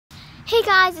Hey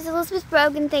guys, it's Elizabeth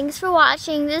Brogan. Thanks for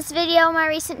watching this video, my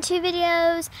recent 2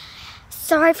 videos.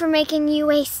 Sorry for making you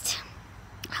waste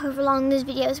however long those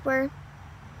videos were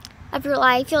of your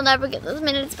life. You'll never get those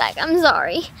minutes back. I'm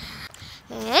sorry.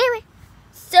 Anyway,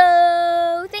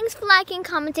 so thanks for liking,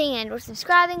 commenting, and or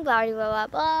subscribing, blah, blah, blah,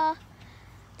 blah.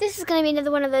 This is going to be another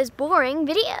one of those boring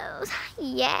videos.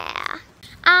 Yeah.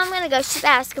 I'm going to go shoot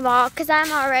basketball because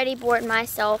I'm already bored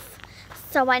myself.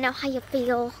 So I know how you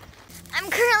feel. I'm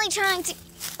currently trying to,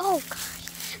 oh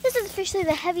gosh, this is officially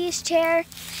the heaviest chair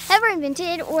ever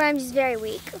invented, or I'm just very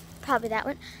weak. Probably that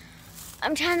one.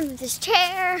 I'm trying to move this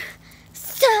chair,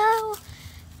 so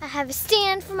I have a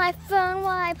stand for my phone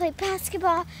while I play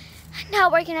basketball. I'm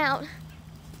not working out.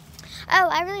 Oh,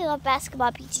 I really love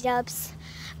basketball, PT Dubs.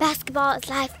 Basketball is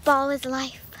life, ball is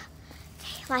life.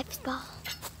 Okay, life is ball.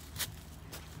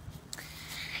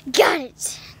 Got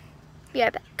it. Be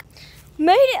right back.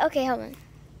 Made it. Okay, hold on.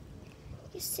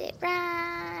 You sit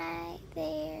right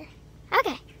there.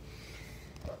 Okay.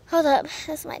 Hold up.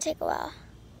 This might take a while.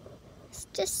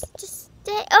 Just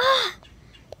stay. Oh!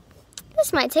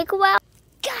 This might take a while.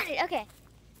 Got it. Okay.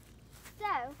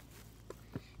 So,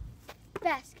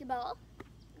 basketball.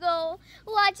 Go.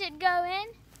 Watch it go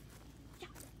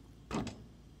in.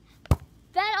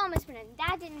 That almost went in.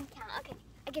 That didn't count. Okay.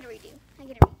 I get a redo.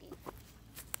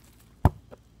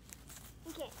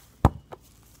 Okay.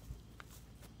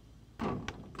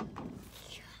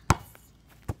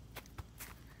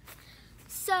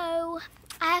 So,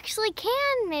 I actually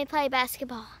can maybe play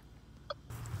basketball.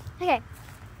 Okay.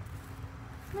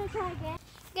 I'm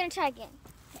gonna try again. Okay.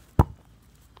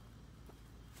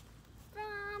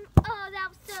 Oh, that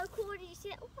was so cool. Did you see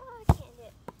that? Oh, I can't do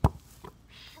it.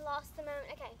 I lost the moment.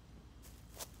 Okay.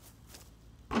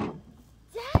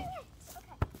 Dang it!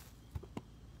 Okay.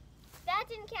 That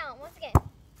didn't count. Once again.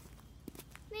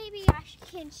 Maybe I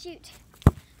can shoot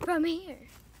from here.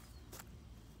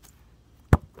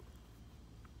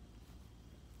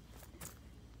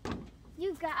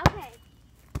 You got, okay.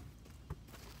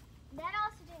 That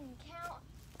also didn't count.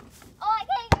 Oh, I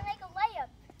can't even make a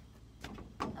layup.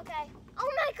 Okay. Oh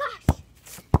my gosh.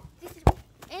 This is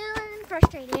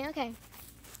frustrating. Okay.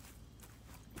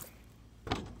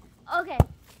 Okay.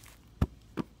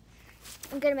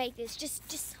 I'm gonna make this. Just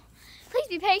please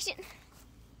be patient.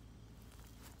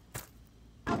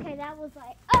 Okay, that was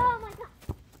like, oh my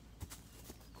god.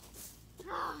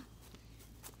 Oh.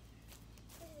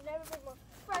 This has never been more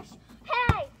fresh.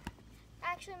 Hey!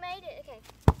 I actually made it. Okay.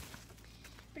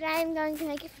 But I am going to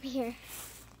make it from here.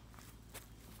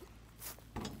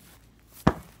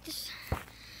 Just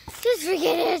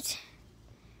forget it.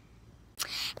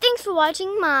 Thanks for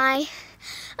watching my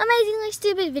amazingly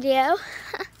stupid video.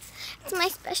 It's my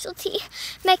specialty,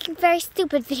 making very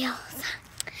stupid videos.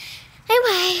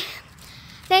 Anyway,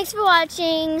 thanks for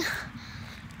watching.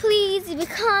 Please leave a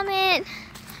comment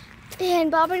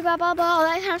and blah, blah, blah, blah, blah, all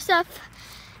that kind of stuff.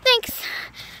 Thanks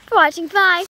for watching. Bye.